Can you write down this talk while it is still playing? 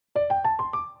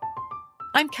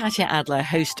I'm Katya Adler,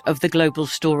 host of The Global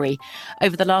Story.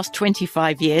 Over the last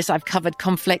 25 years, I've covered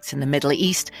conflicts in the Middle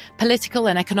East, political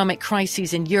and economic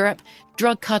crises in Europe,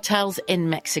 drug cartels in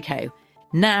Mexico.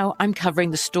 Now I'm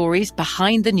covering the stories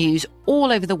behind the news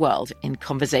all over the world in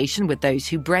conversation with those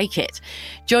who break it.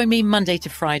 Join me Monday to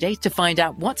Friday to find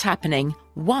out what's happening,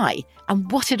 why, and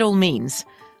what it all means.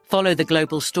 Follow The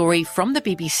Global Story from the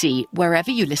BBC wherever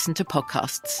you listen to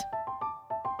podcasts.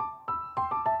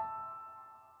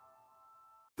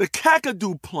 The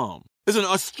Kakadu plum is an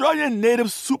Australian native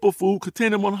superfood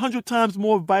containing 100 times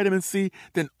more vitamin C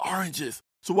than oranges.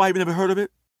 So why have you never heard of it?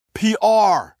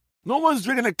 PR. No one's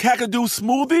drinking a Kakadu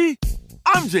smoothie?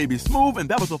 I'm JB Smoove, and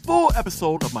that was a full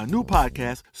episode of my new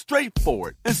podcast,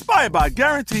 Straightforward, inspired by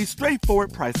guaranteed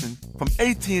straightforward pricing from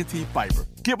AT&T Fiber.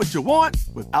 Get what you want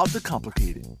without the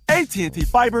complicated. AT&T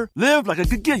Fiber, live like a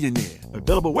gigillionaire.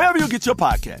 Available wherever you get your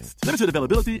podcasts. Limited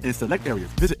availability in select areas.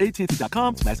 Visit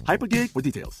AT&T.com/hypergig for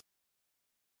details.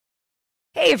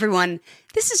 Hey everyone,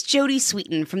 this is Jodie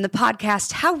Sweetin from the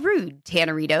podcast How Rude,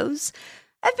 Tanneritos.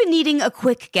 I've been needing a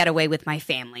quick getaway with my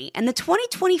family, and the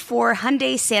 2024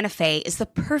 Hyundai Santa Fe is the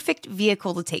perfect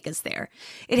vehicle to take us there.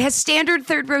 It has standard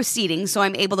third-row seating, so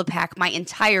I'm able to pack my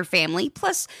entire family,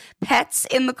 plus pets,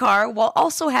 in the car, while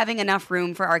also having enough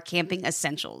room for our camping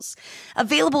essentials.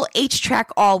 Available H-Track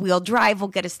all-wheel drive will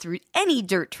get us through any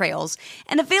dirt trails,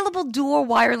 and available dual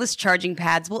wireless charging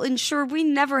pads will ensure we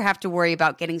never have to worry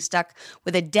about getting stuck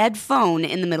with a dead phone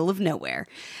in the middle of nowhere.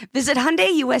 Visit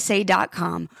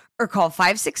HyundaiUSA.com or call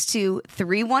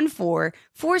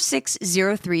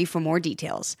 562-314-4603 for more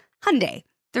details. Hyundai,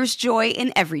 there's joy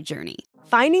in every journey.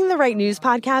 Finding the right news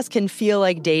podcast can feel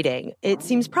like dating. It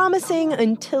seems promising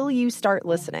until you start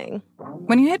listening.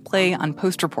 When you hit play on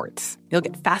Post Reports, you'll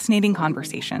get fascinating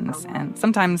conversations and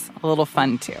sometimes a little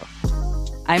fun, too.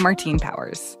 I'm Martine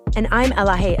Powers. And I'm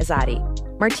Elahe Azadi.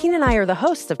 Martine and I are the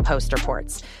hosts of Post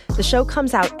Reports. The show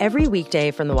comes out every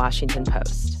weekday from The Washington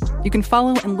Post. You can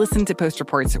follow and listen to Post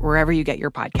Reports wherever you get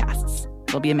your podcasts.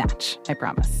 It'll be a match, I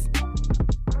promise.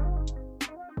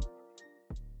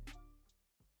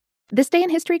 This Day in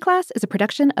History Class is a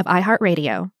production of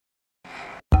iHeartRadio.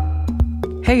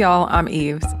 Hey y'all, I'm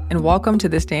Eves, and welcome to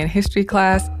This Day in History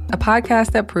Class, a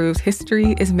podcast that proves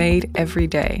history is made every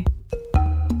day.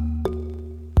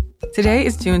 Today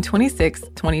is June 26,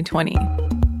 2020.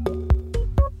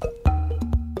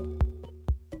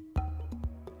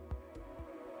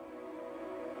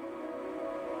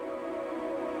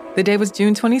 The day was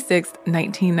June 26,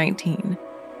 1919.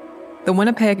 The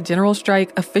Winnipeg General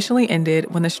Strike officially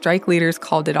ended when the strike leaders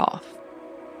called it off.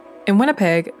 In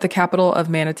Winnipeg, the capital of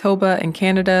Manitoba in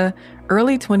Canada,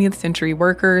 early 20th century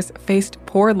workers faced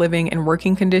poor living and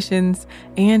working conditions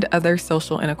and other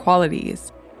social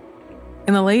inequalities.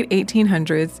 In the late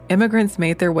 1800s, immigrants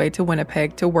made their way to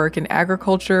Winnipeg to work in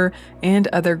agriculture and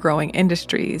other growing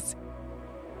industries.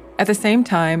 At the same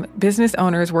time, business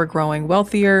owners were growing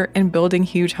wealthier and building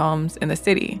huge homes in the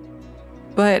city.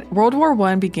 But World War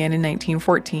I began in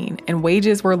 1914, and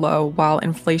wages were low while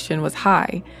inflation was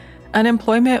high.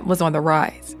 Unemployment was on the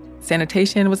rise.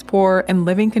 Sanitation was poor, and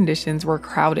living conditions were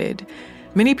crowded.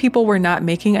 Many people were not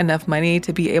making enough money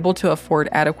to be able to afford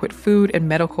adequate food and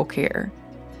medical care.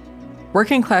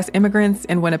 Working-class immigrants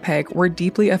in Winnipeg were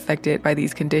deeply affected by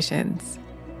these conditions.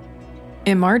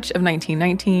 In March of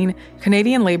 1919,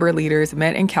 Canadian labor leaders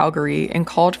met in Calgary and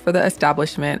called for the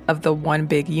establishment of the One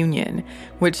Big Union,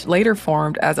 which later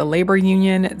formed as a labor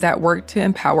union that worked to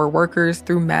empower workers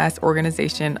through mass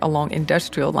organization along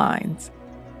industrial lines.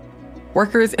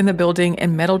 Workers in the building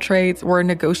and metal trades were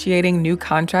negotiating new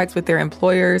contracts with their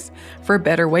employers for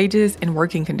better wages and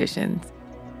working conditions.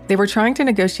 They were trying to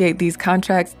negotiate these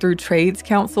contracts through trades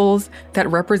councils that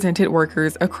represented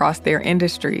workers across their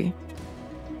industry.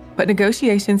 But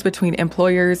negotiations between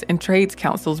employers and trades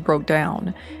councils broke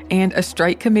down, and a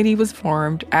strike committee was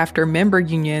formed after member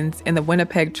unions in the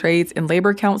Winnipeg Trades and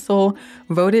Labor Council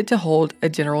voted to hold a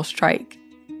general strike.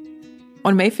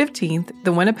 On May 15th,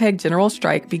 the Winnipeg General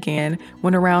Strike began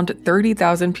when around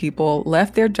 30,000 people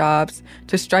left their jobs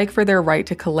to strike for their right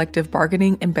to collective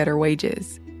bargaining and better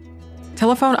wages.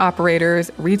 Telephone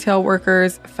operators, retail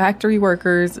workers, factory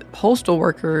workers, postal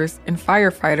workers, and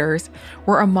firefighters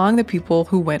were among the people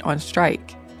who went on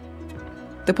strike.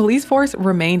 The police force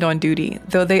remained on duty,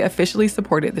 though they officially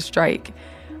supported the strike.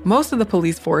 Most of the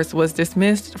police force was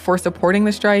dismissed for supporting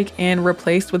the strike and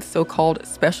replaced with so-called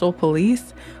special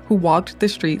police who walked the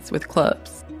streets with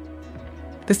clubs.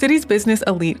 The city's business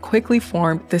elite quickly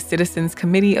formed the Citizens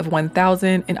Committee of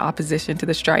 1000 in opposition to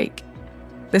the strike.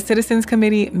 The Citizens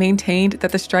Committee maintained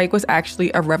that the strike was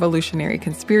actually a revolutionary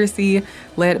conspiracy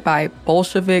led by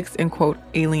Bolsheviks and, quote,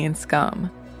 alien scum.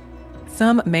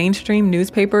 some mainstream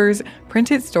newspapers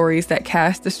printed stories that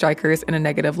cast the strikers in a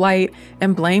negative light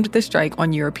and blamed the strike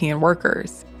on European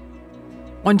workers.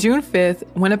 On June 5th,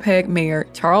 Winnipeg Mayor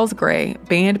Charles Gray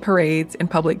banned parades and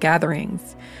public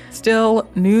gatherings. Still,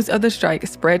 news of the strike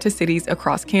spread to cities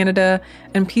across Canada,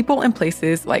 and people in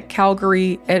places like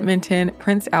Calgary, Edmonton,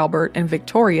 Prince Albert, and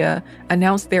Victoria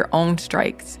announced their own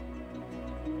strikes.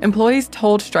 Employees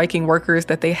told striking workers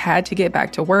that they had to get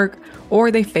back to work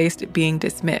or they faced being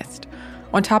dismissed.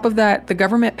 On top of that, the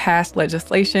government passed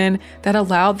legislation that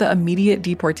allowed the immediate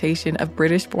deportation of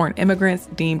British-born immigrants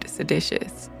deemed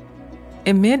seditious.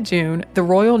 In mid-June, the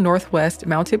Royal Northwest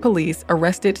Mounted Police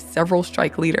arrested several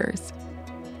strike leaders.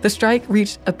 The strike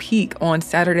reached a peak on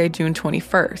Saturday, June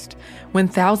 21st, when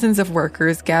thousands of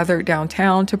workers gathered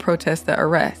downtown to protest the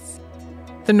arrests.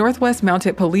 The Northwest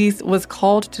Mounted Police was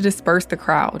called to disperse the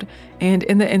crowd, and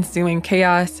in the ensuing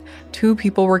chaos, 2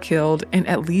 people were killed and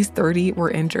at least 30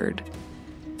 were injured.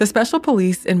 The special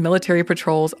police and military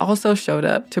patrols also showed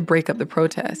up to break up the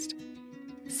protest.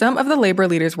 Some of the labor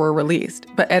leaders were released,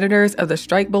 but editors of the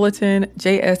Strike Bulletin,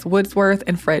 J.S. Woodsworth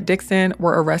and Fred Dixon,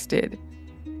 were arrested.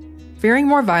 Fearing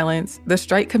more violence, the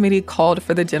strike committee called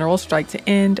for the general strike to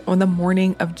end on the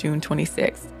morning of June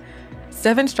 26th.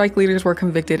 7 strike leaders were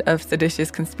convicted of seditious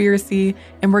conspiracy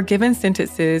and were given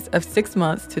sentences of 6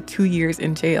 months to 2 years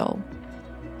in jail.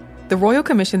 The Royal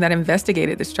Commission that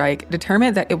investigated the strike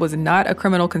determined that it was not a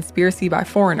criminal conspiracy by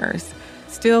foreigners.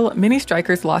 Still, many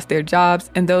strikers lost their jobs,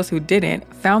 and those who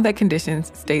didn't found that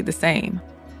conditions stayed the same.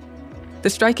 The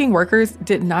striking workers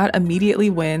did not immediately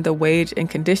win the wage and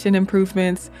condition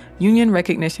improvements, union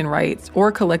recognition rights,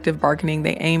 or collective bargaining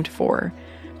they aimed for.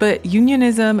 But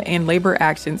unionism and labor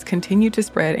actions continued to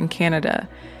spread in Canada,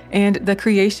 and the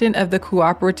creation of the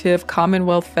Cooperative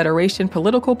Commonwealth Federation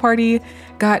political party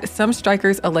got some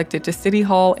strikers elected to City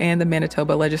Hall and the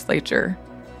Manitoba legislature.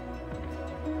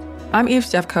 I'm Eve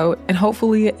Jeffcoat, and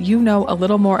hopefully you know a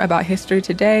little more about history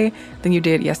today than you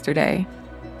did yesterday.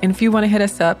 And if you want to hit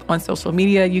us up on social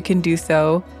media, you can do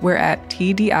so. We're at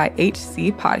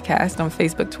TDIHC Podcast on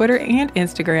Facebook, Twitter, and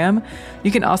Instagram. You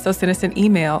can also send us an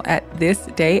email at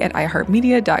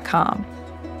thisday@iheartmedia.com.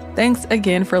 Thanks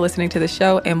again for listening to the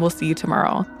show, and we'll see you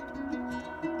tomorrow.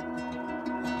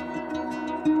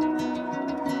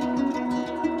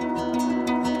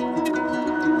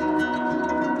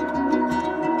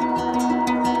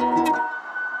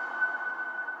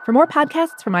 For more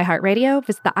podcasts from iHeartRadio,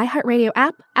 visit the iHeartRadio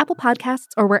app, Apple Podcasts,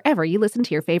 or wherever you listen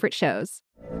to your favorite shows.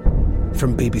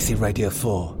 From BBC Radio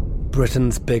 4,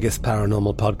 Britain's biggest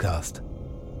paranormal podcast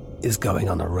is going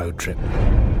on a road trip.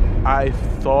 I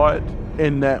thought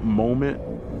in that moment,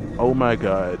 oh my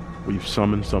God, we've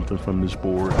summoned something from this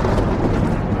board.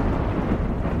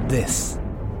 This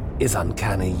is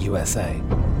Uncanny USA.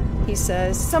 He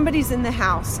says, somebody's in the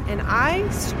house, and I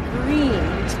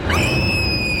screamed.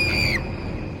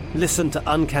 Listen to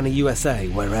Uncanny USA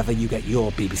wherever you get your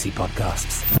BBC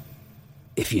podcasts,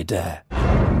 if you dare.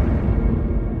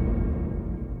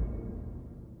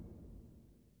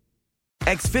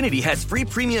 Xfinity has free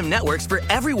premium networks for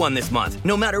everyone this month,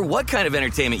 no matter what kind of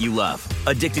entertainment you love.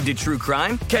 Addicted to true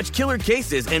crime? Catch killer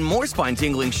cases and more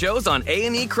spine-tingling shows on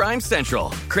A&E Crime Central.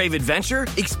 Crave adventure?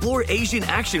 Explore Asian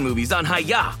action movies on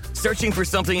Hi-YAH. Searching for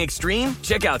something extreme?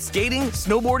 Check out skating,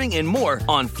 snowboarding, and more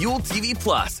on Fuel TV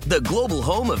Plus, the global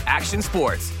home of action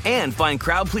sports. And find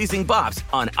crowd-pleasing bops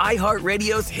on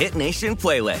iHeartRadio's Hit Nation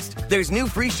playlist. There's new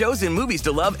free shows and movies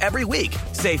to love every week.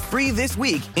 Say free this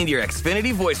week in your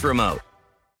Xfinity voice remote.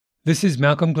 This is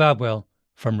Malcolm Gladwell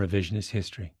from Revisionist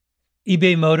History.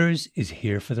 eBay Motors is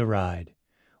here for the ride.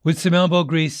 With some elbow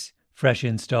grease, fresh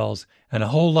installs, and a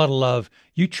whole lot of love,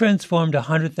 you transformed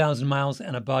 100,000 miles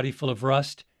and a body full of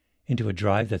rust into a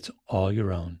drive that's all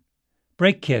your own.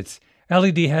 Brake kits,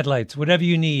 LED headlights, whatever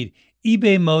you need,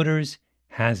 eBay Motors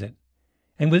has it.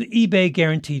 And with eBay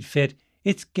Guaranteed Fit,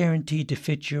 it's guaranteed to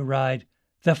fit your ride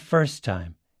the first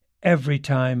time, every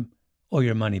time, or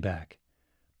your money back.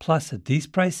 Plus, at these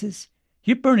prices,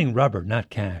 you're burning rubber,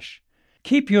 not cash.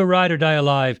 Keep your ride or die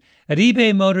alive at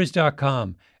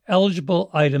ebaymotors.com. Eligible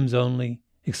items only.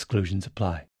 Exclusions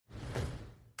apply.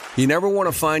 You never want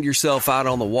to find yourself out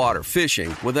on the water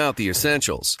fishing without the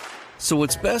essentials. So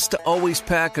it's best to always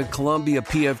pack a Columbia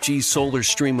PFG Solar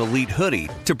Stream Elite hoodie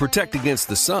to protect against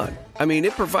the sun. I mean,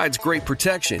 it provides great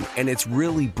protection, and it's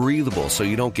really breathable so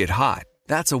you don't get hot.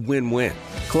 That's a win-win.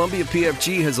 Columbia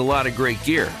PFG has a lot of great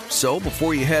gear. So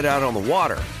before you head out on the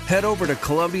water, head over to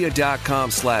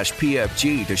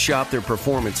Columbia.com/PFG to shop their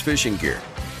performance fishing gear.